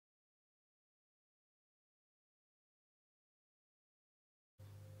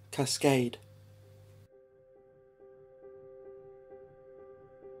Cascade.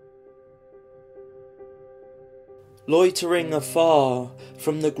 Loitering afar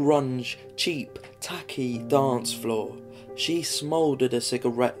from the grunge, cheap, tacky dance floor, she smouldered a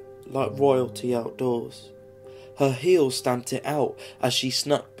cigarette like royalty outdoors. Her heel stamped it out as she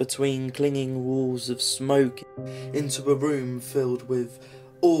snuck between clinging walls of smoke into a room filled with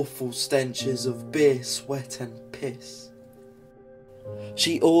awful stenches of beer, sweat and piss.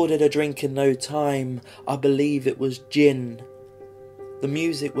 She ordered a drink in no time. I believe it was gin. The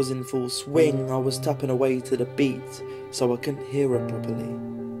music was in full swing. I was tapping away to the beat, so I couldn't hear her properly.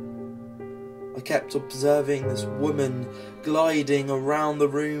 I kept observing this woman gliding around the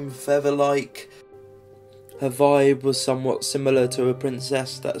room feather-like. Her vibe was somewhat similar to a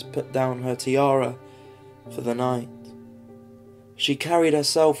princess that has put down her tiara for the night. She carried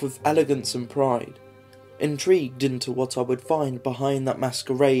herself with elegance and pride. Intrigued into what I would find behind that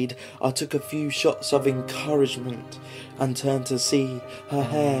masquerade, I took a few shots of encouragement and turned to see her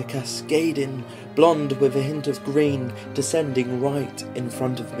hair cascading, blonde with a hint of green, descending right in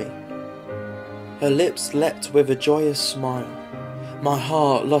front of me. Her lips leapt with a joyous smile. My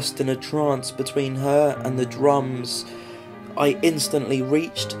heart lost in a trance between her and the drums. I instantly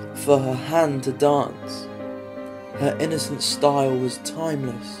reached for her hand to dance. Her innocent style was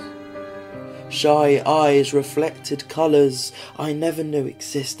timeless. Shy eyes reflected colours I never knew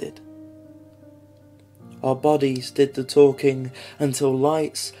existed. Our bodies did the talking until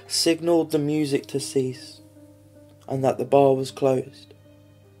lights signalled the music to cease and that the bar was closed.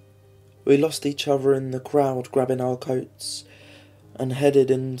 We lost each other in the crowd, grabbing our coats and headed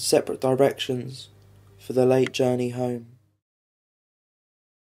in separate directions for the late journey home.